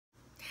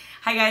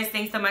Hi guys,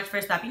 thanks so much for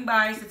stopping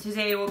by. So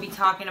today we'll be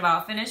talking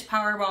about Finish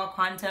Powerball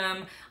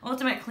Quantum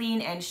Ultimate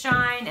Clean and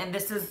Shine, and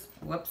this is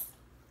what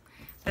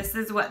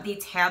the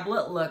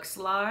tablet looks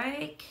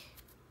like.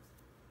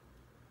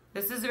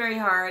 This is very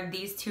hard.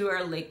 These two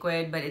are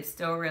liquid, but it's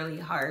still really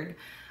hard.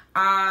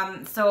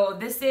 So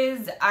this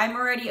is, I'm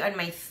already on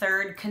my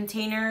third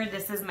container.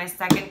 This is my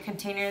second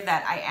container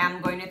that I am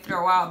going to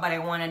throw out, but I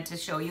wanted to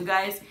show you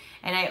guys.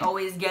 And I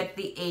always get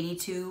the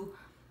 82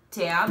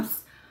 tabs.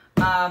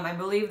 I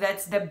believe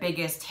that's the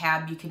biggest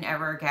tab you can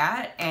ever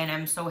get. And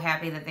I'm so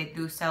happy that they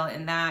do sell it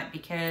in that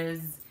because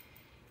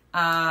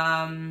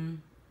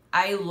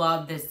I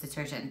love this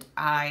detergent.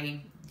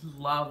 I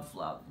love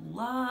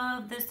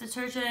this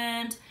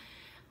detergent.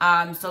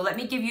 So let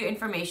me give you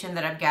information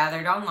that I've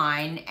gathered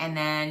online, and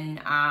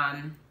then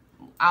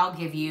I'll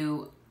give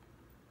you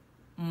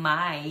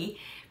my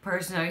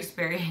personal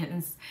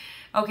experience.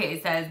 Okay,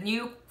 it says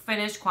new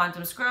Finish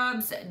Quantum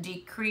Scrubs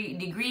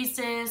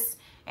degreases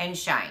and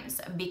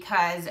shines,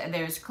 because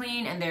there's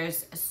clean and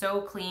there's so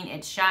clean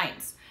it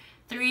shines.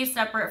 3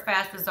 separate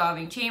fast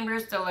dissolving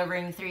chambers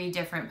delivering 3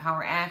 different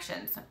power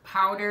actions.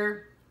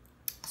 Powder,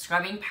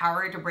 scrubbing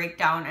power to break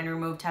down and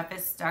remove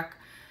toughest stuck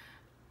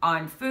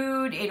on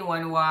food in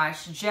one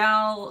wash.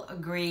 Gel,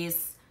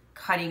 grease,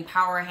 cutting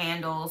power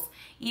handles,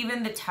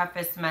 even the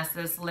toughest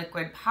messes.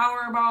 Liquid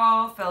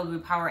Powerball filled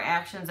with power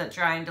actions that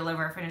dry and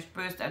deliver a finished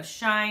boost of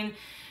shine.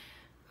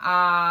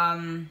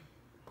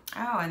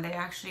 Oh, and they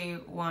actually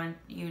want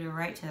you to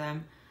write to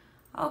them.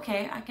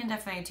 Okay, I can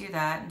definitely do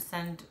that and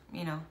send,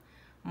 you know,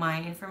 my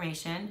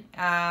information.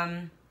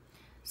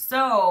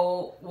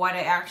 So what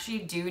I actually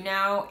do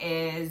now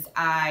is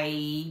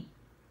I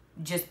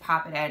just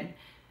pop it in.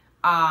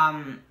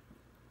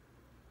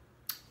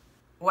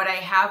 What I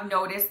have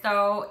noticed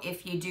though,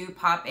 if you do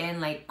pop in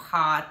like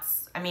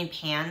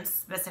pans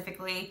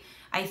specifically,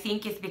 I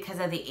think it's because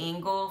of the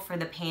angle for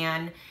the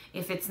pan.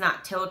 If it's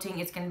not tilting,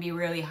 it's going to be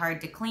really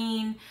hard to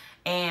clean.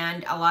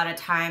 And a lot of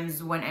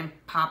times when I'm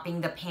popping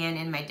the pan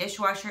in my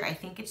dishwasher, I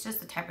think it's just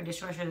the type of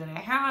dishwasher that I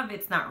have.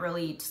 It's not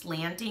really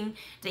slanting.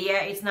 So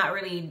yeah, it's not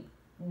really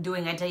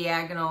doing a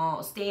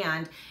diagonal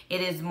stand.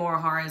 It is more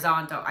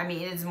horizontal. I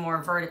mean, it is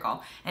more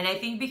vertical. And I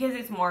think because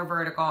it's more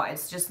vertical,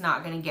 it's just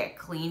not going to get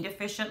cleaned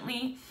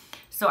efficiently.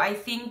 So I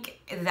think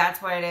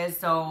that's what it is.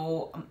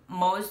 So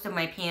most of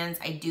my pans,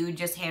 I do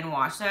just hand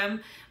wash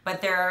them.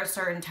 But there are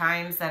certain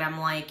times that I'm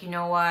like, you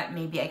know what,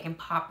 maybe I can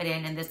pop it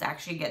in and this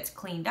actually gets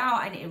cleaned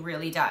out, and it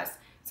really does.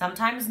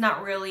 Sometimes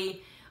not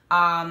really,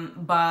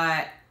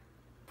 but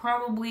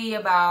probably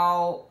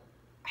about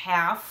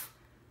half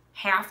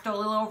to a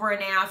little over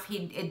an half,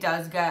 it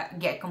does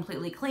get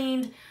completely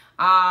cleaned.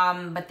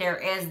 But there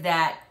is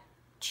that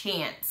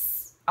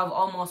chance of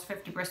almost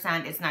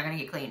 50% it's not gonna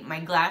get clean.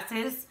 My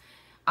glasses,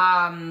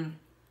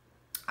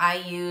 I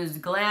use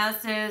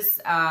glasses,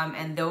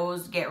 and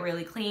those get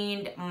really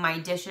cleaned. My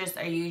dishes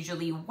are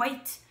usually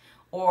white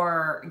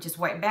or just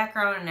white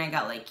background, and I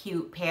got like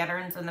cute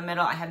patterns in the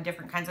middle. I have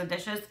different kinds of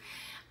dishes.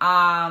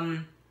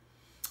 I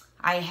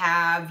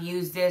have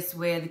used this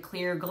with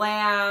clear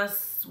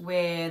glass,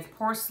 with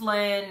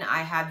porcelain.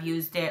 I have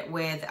used it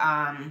with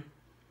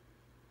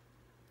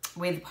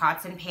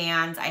pots and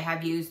pans. I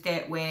have used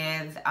it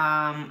with,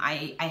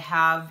 I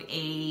have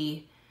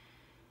a,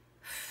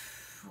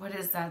 what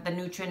is that? The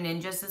Nutra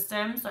Ninja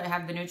system. So I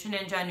have the Nutra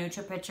Ninja,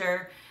 Nutra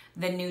Pitcher,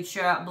 the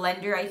Nutra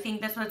Blender, I think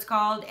that's what it's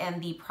called,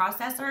 and the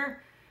processor,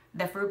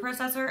 the fruit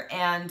processor.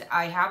 And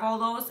I have all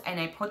those, and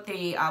I put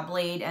the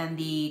blade and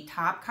the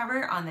top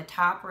cover on the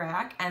top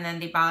rack, and then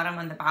the bottom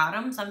on the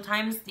bottom.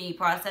 Sometimes the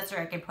processor,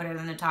 I can put it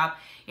on the top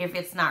if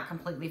it's not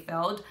completely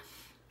filled,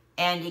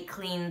 and it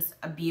cleans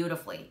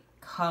beautifully,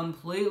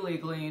 completely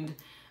cleaned.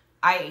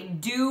 I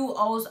do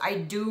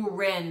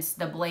rinse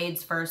the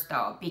blades first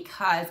though,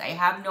 because I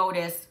have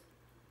noticed,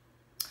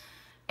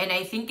 and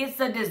I think it's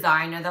the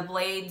design of the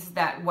blades,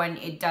 that when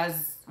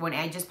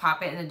I just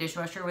pop it in the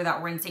dishwasher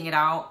without rinsing it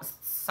out,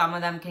 some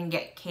of them can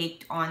get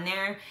caked on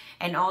there.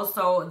 And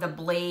also the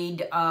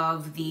blade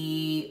of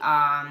the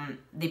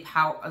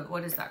power,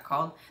 what is that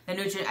called? The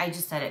Nutra, I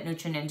just said it,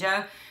 Nutra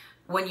Ninja.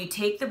 When you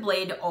take the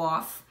blade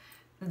off,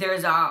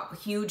 there's a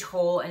huge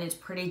hole and it's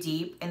pretty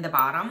deep in the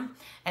bottom.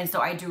 And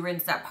so I do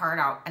rinse that part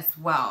out as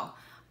well.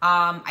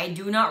 I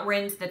do not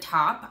rinse the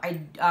top.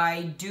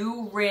 I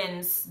do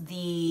rinse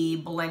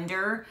the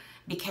blender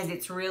because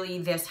it's really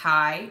this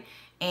high.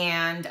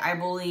 And I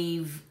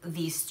believe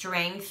the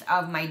strength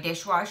of my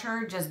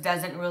dishwasher just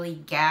doesn't really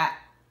get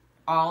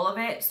all of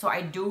it. So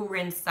I do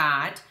rinse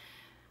that.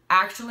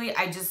 Actually,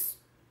 I just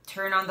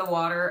turn on the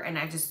water and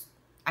I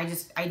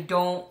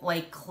don't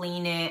like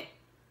clean it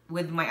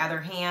with my other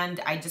hand.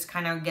 I just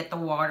kind of get the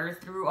water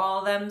through all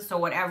of them. So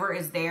whatever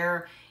is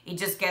there, it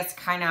just gets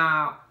kind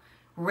of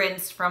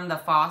rinsed from the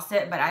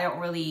faucet, but I don't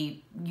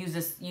really use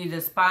a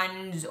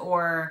sponge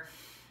or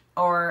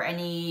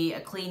any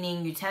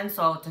cleaning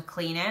utensil to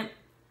clean it.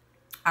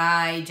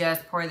 I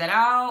just pour that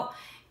out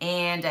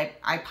and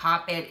I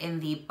pop it in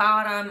the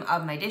bottom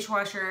of my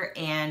dishwasher,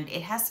 and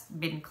it has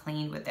been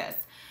cleaned with this.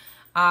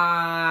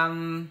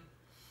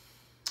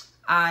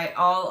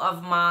 All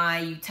of my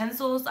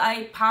utensils,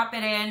 I pop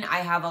it in. I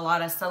have a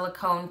lot of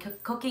silicone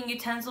cooking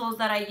utensils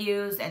that I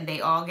use, and they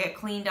all get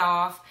cleaned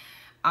off.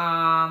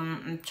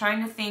 I'm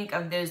trying to think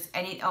if there's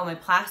any, my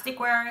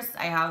plasticwares.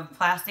 I have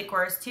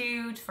plasticwares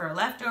too for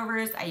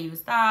leftovers. I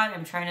use that.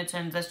 I'm trying to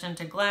transition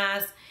to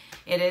glass.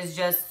 It is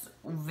just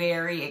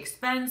very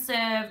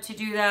expensive to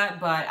do that,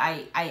 but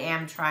I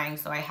am trying.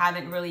 So I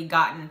haven't really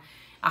gotten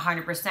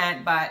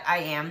 100%, but I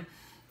am.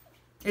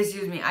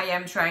 Excuse me, I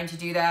am trying to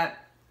do that.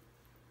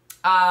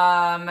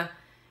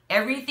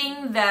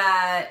 Everything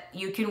that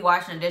you can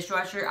wash in a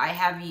dishwasher, I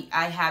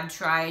have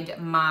tried.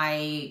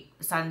 My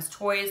son's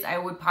toys, I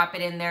would pop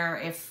it in there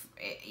if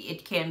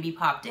it can be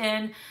popped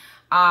in.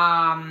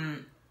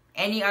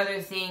 Any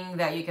other thing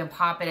that you can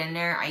pop it in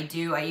there, I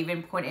do. I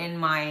even put in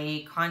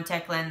my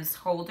contact lens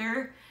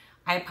holder.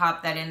 I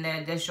pop that in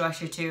the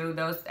dishwasher too.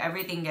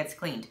 Everything gets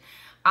cleaned.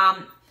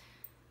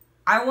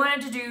 I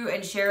wanted to do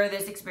and share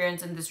this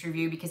experience in this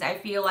review because I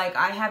feel like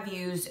I have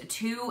used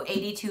 2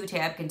 82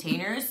 tab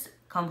containers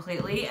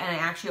completely, and I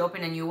actually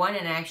opened a new one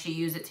and I actually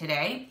used it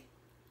today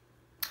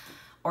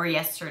or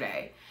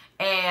yesterday.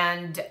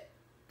 And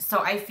so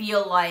I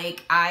feel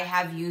like I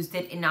have used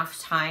it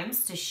enough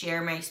times to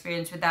share my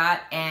experience with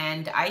that,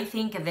 and I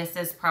think this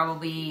is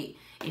probably,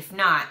 if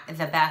not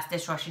the best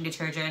dishwashing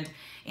detergent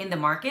in the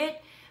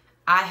market.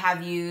 I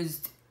have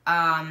used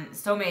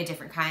so many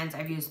different kinds.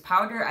 I've used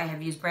powder, I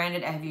have used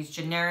branded, I have used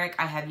generic,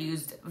 I have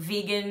used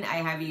vegan, I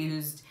have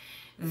used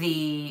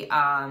the,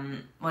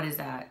 what is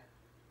that?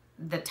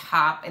 The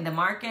top in the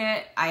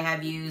market. I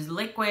have used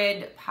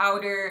liquid,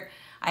 powder,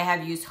 I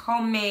have used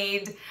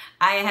homemade,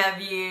 I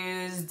have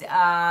used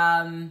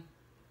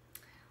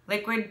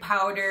liquid,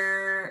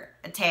 powder,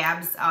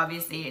 tabs,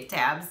 obviously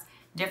tabs,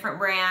 different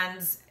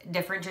brands,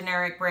 different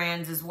generic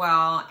brands as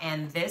well,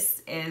 and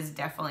this is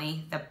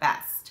definitely the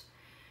best.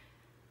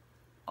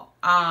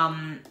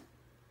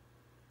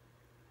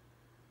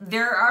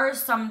 There are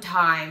some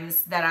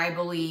times that I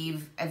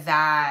believe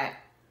that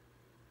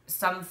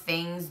some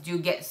things do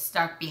get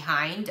stuck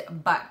behind,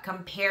 but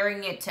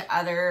comparing it to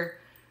other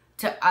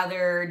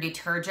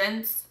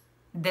detergents,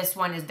 this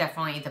one is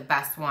definitely the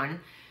best one.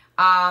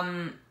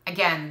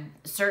 Again,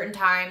 certain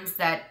times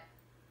that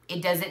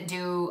it doesn't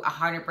do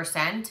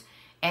 100%,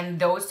 and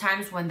those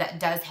times when that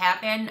does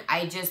happen,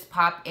 I just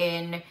pop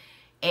in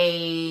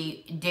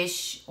a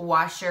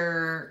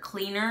dishwasher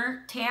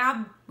cleaner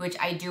tab, which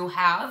I do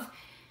have.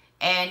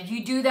 And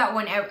you do that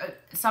whenever.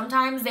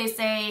 Sometimes they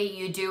say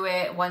you do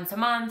it once a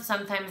month.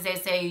 Sometimes they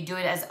say you do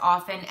it as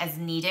often as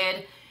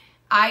needed.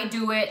 I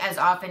do it as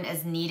often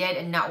as needed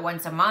and not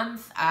once a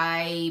month.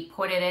 I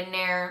put it in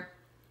there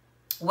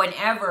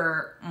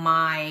whenever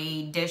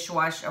my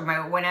dishwasher,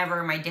 or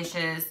whenever my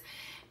dishes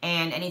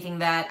and anything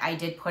that I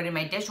did put in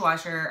my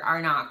dishwasher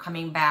are not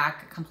coming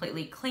back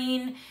completely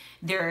clean.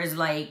 There's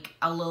like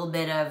a little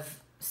bit of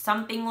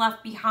something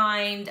left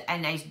behind,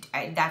 and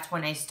I that's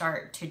when I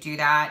start to do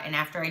that. And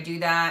after I do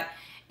that,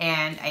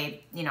 and I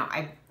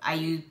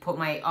put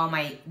all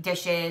my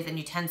dishes and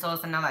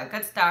utensils and all that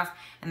good stuff,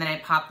 and then I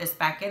pop this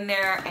back in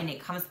there, and it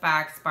comes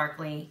back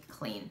sparkly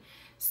clean.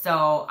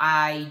 So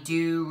I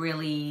do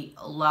really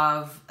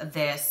love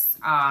this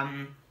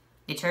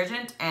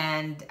detergent.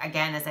 And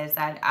again, as I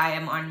said, I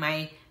am on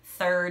my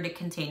 3rd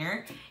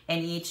container,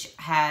 and each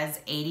has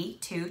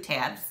 82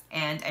 tabs,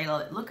 and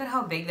look at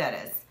how big that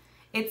is.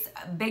 It's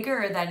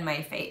bigger than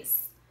my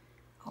face.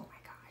 Oh my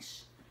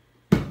gosh.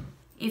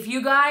 If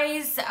you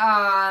guys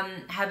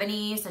have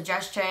any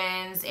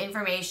suggestions,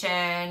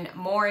 information,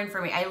 more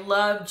information, I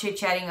love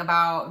chit-chatting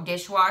about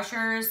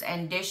dishwashers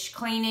and dish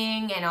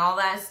cleaning and all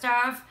that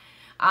stuff.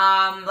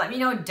 Let me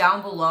know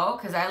down below,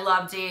 because I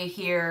love to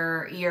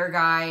hear your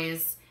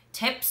guys'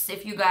 tips.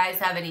 If you guys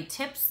have any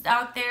tips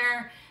out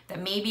there that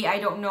maybe I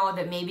don't know,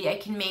 that maybe I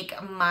can make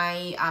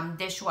my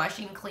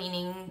dishwashing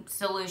cleaning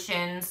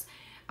solutions,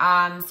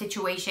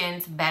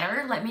 situations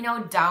better, let me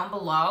know down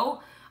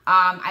below.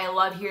 I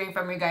love hearing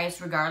from you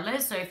guys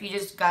regardless. So if you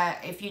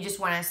just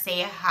want to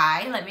say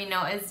hi, let me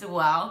know as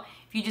well.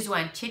 If you just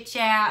want to chit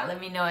chat,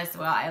 let me know as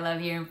well. I love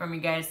hearing from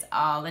you guys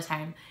all the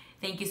time.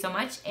 Thank you so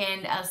much,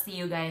 and I'll see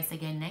you guys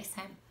again next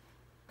time.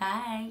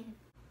 Bye.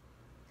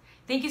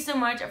 Thank you so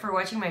much for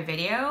watching my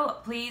video.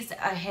 Please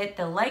hit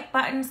the like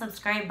button,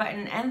 subscribe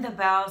button, and the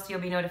bell so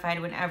you'll be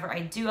notified whenever I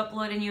do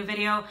upload a new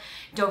video.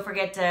 Don't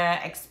forget to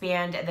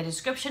expand the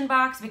description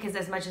box, because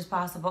as much as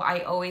possible, I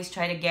always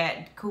try to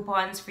get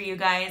coupons for you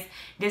guys,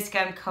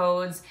 discount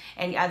codes,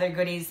 and other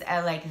goodies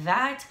like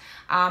that.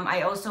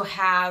 I also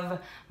have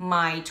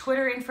my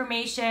Twitter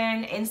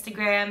information,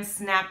 Instagram,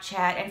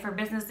 Snapchat, and for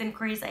business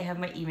inquiries, I have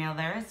my email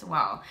there as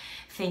well.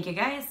 Thank you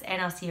guys,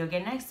 and I'll see you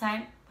again next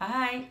time.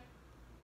 Bye.